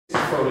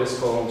portfolio is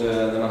called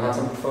the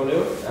Manhattan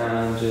portfolio,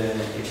 and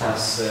it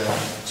has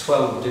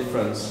 12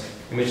 different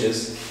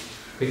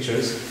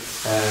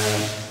pictures.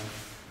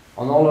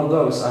 On all of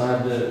those,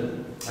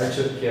 I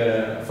took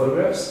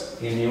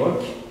photographs in New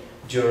York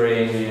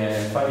during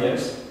 5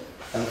 years,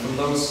 and from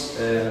those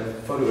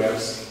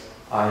photographs,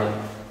 I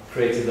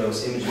created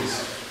those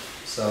images.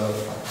 So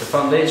the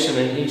foundation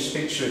in each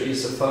picture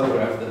is a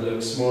photograph that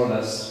looks more or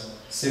less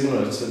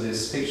similar to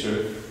this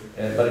picture,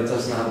 but it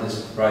doesn't have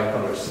these bright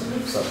colors.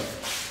 So,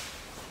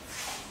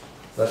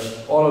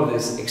 but all of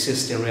this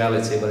exists in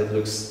reality, but it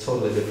looks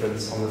totally different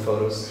on the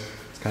photos.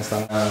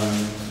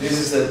 This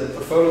is a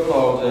portfolio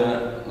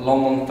called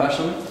London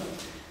Fashion,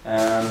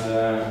 and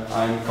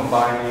I'm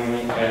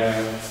combining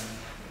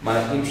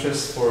my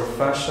interest for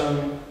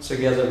fashion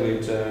together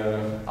with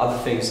other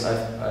things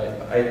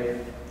I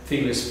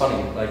feel is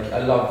funny. Like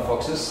I love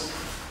foxes,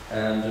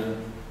 and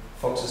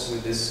foxes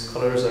with these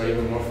colors are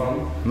even more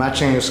fun.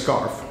 Matching your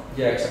scarf.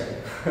 Yeah, exactly.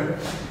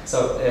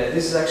 So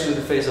this is actually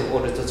the face of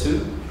Audrey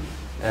Tautou,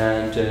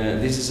 and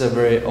this is a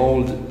very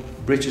old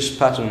British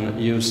pattern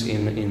used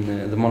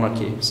in the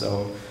monarchy.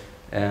 So,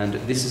 and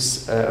this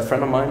is a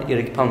friend of mine,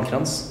 Erik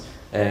Palmkrantz,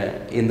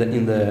 in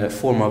the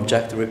form of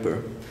Jack the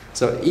Ripper.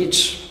 So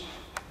each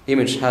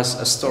image has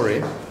a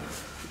story.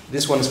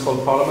 This one is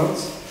called Parliament.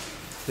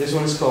 This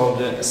one is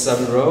called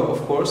Savile Row,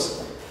 of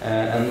course.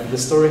 And the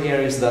story here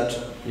is that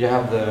you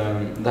have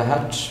the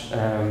hat.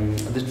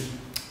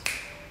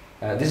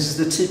 This is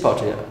the Tea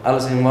Party,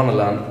 Alice in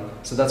Wonderland.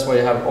 So that's why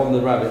you have all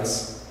the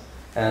rabbits,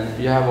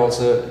 and you have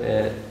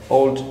also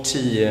old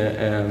tea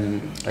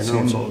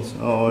symbols.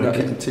 Oh, no,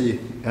 tea.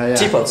 Yeah.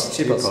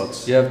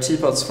 Teapots. You have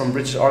teapots from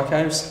British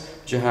Archives.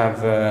 You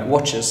have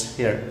watches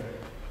here.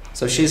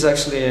 So she's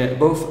actually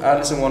both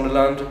Alice in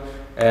Wonderland,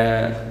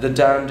 the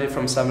dandy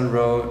from Savile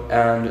Row,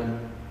 and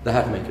the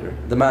hat maker,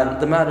 the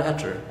Mad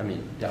Hatter. I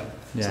mean, yeah.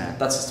 So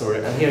that's the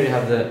story. And here you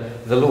have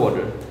the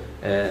Lord.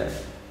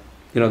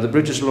 You know, the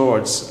British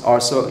lords are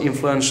so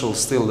influential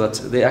still that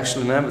they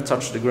actually never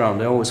touch the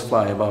ground. They always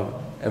fly above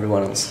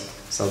everyone else.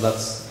 So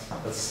that's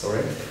the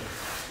story.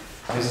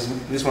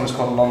 This one is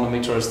called London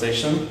Victoria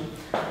Station,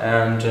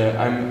 and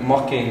I'm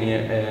mocking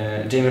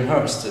Damien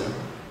Hirst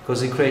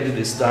because he created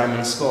this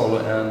diamond skull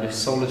and he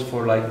sold it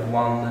for like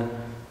 1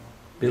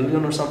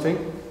 billion or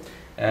something.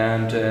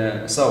 And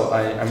so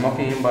I'm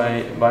mocking him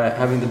by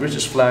having the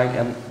British flag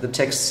and the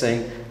text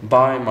saying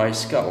 "Buy my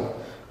skull."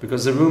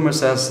 Because the rumor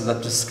says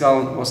that the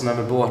skull was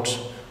never bought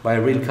by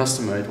a real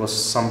customer, it was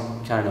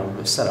some kind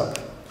of setup.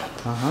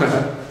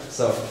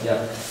 So,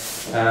 yeah.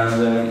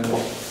 And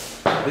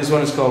this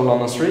one is called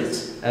London Street,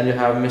 and you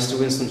have Mr.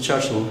 Winston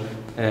Churchill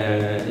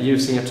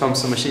using a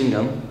Thompson machine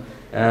gun.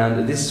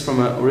 And this is from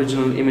an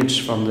original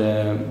image from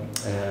the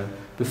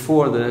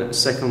before the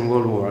Second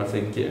World War, I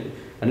think.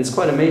 And it's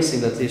quite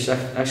amazing that he's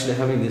actually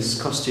having this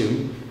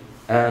costume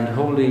and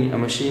holding a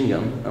machine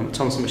gun, a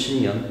Thompson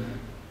machine gun,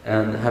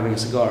 and having a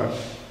cigar.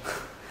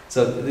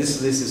 So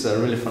this is a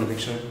really fun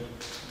picture.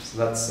 So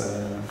that's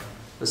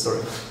the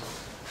story.